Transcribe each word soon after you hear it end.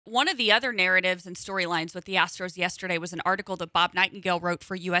one of the other narratives and storylines with the Astros yesterday was an article that Bob Nightingale wrote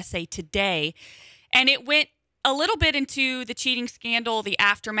for USA Today, and it went a little bit into the cheating scandal, the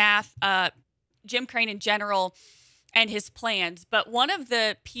aftermath, Jim Crane in general, and his plans. But one of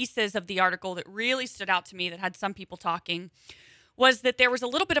the pieces of the article that really stood out to me that had some people talking was that there was a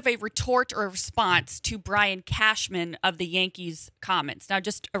little bit of a retort or a response to Brian Cashman of the Yankees comments. Now,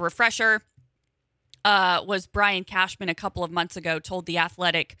 just a refresher, was Brian Cashman a couple of months ago told The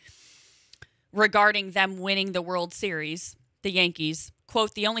Athletic regarding them winning the World Series, the Yankees,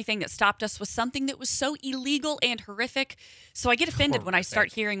 quote, "The only thing that stopped us was something that was so illegal and horrific. So I get offended when I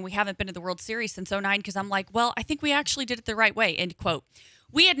start hearing we haven't been to the World Series since '09 because I'm like, well, I think we actually did it the right way," end quote.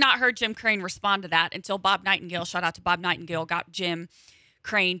 We had not heard Jim Crane respond to that until Bob Nightingale, shout out to Bob Nightingale, got Jim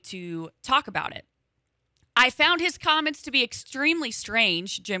Crane to talk about it. "I found his comments to be extremely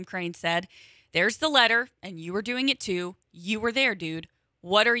strange," Jim Crane said. "There's the letter, and you were doing it too. You were there, dude.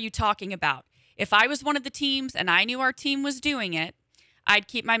 What are you talking about? If I was one of the teams and I knew our team was doing it, I'd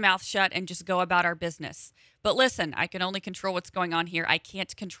keep my mouth shut and just go about our business. But listen, I can only control what's going on here. I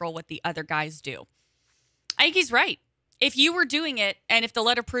can't control what the other guys do." I think he's right. If you were doing it, and if the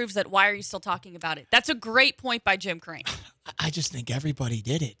letter proves that, why are you still talking about it? That's a great point by Jim Crane. I just think everybody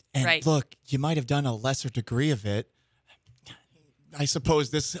did it. And right. Look, you might have done a lesser degree of it. I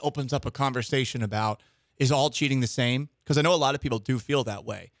suppose this opens up a conversation about, is all cheating the same? Because I know a lot of people do feel that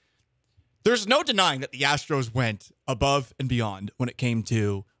way. There's no denying that the Astros went above and beyond when it came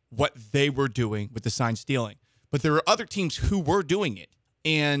to what they were doing with the sign stealing. But there were other teams who were doing it,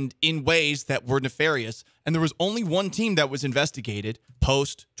 and in ways that were nefarious. And there was only one team that was investigated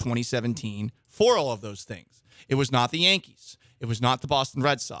post-2017 for all of those things. It was not the Yankees. It was not the Boston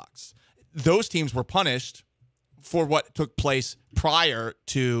Red Sox. Those teams were punished for what took place prior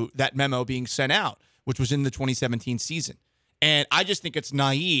to that memo being sent out, which was in the 2017 season. And I just think it's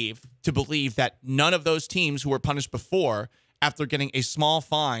naive to believe that none of those teams who were punished before, after getting a small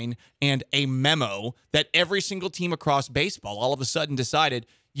fine and a memo, that every single team across baseball all of a sudden decided,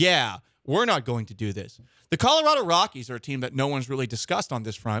 yeah, we're not going to do this. The Colorado Rockies are a team that no one's really discussed on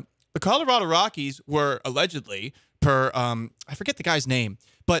this front. The Colorado Rockies were allegedly, per, I forget the guy's name,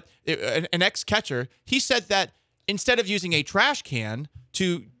 but an ex-catcher, he said that instead of using a trash can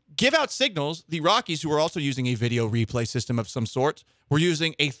to give out signals, the Rockies, who were also using a video replay system of some sort, were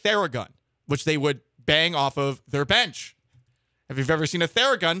using a Theragun, which they would bang off of their bench. If you've ever seen a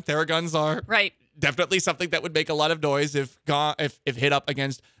Theragun, Theraguns are definitely something that would make a lot of noise if hit up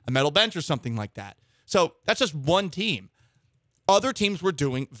against a metal bench or something like that. So that's just one team. Other teams were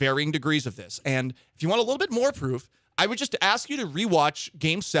doing varying degrees of this. And if you want a little bit more proof, I would just ask you to rewatch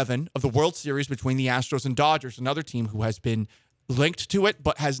Game 7 of the World Series between the Astros and Dodgers, another team who has been linked to it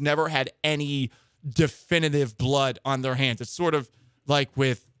but has never had any definitive blood on their hands. It's sort of like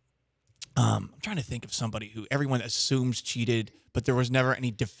with, I'm trying to think of somebody who everyone assumes cheated, but there was never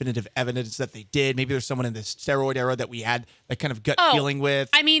any definitive evidence that they did. Maybe there's someone in the steroid era that we had that kind of gut feeling with.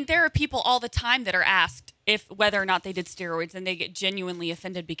 I mean, there are people all the time that are asked whether or not they did steroids, and they get genuinely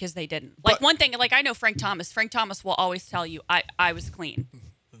offended because they didn't. Like, one thing, like I know Frank Thomas. Frank Thomas will always tell you, I was clean.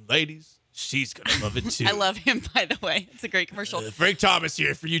 Ladies, she's going to love it too. I love him, by the way. It's a great commercial. Frank Thomas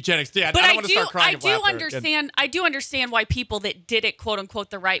here for Eugenics. Yeah, but I don't want to start crying of laughter. I do understand why people that did it, quote unquote,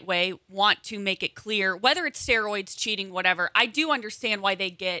 the right way want to make it clear, whether it's steroids, cheating, whatever. I do understand why they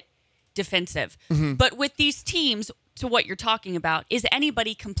get defensive. Mm-hmm. But with these teams, to what you're talking about, is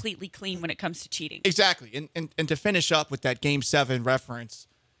anybody completely clean when it comes to cheating? Exactly. And to finish up with that Game 7 reference,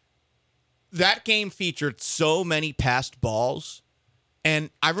 that game featured so many passed balls.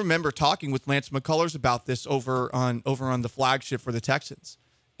 And I remember talking with Lance McCullers about this over on the flagship for the Texans.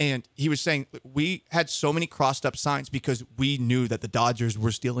 And he was saying, we had so many crossed up signs because we knew that the Dodgers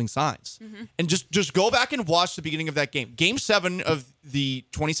were stealing signs. Mm-hmm. And just go back and watch the beginning of that game. Game 7 of the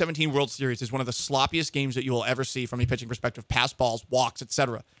 2017 World Series is one of the sloppiest games that you will ever see from a pitching perspective. Pass balls, walks,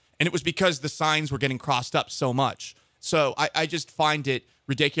 etc. And it was because the signs were getting crossed up so much. So I just find it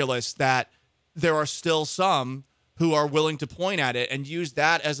ridiculous that there are still some who are willing to point at it and use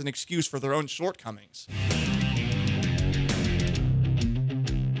that as an excuse for their own shortcomings.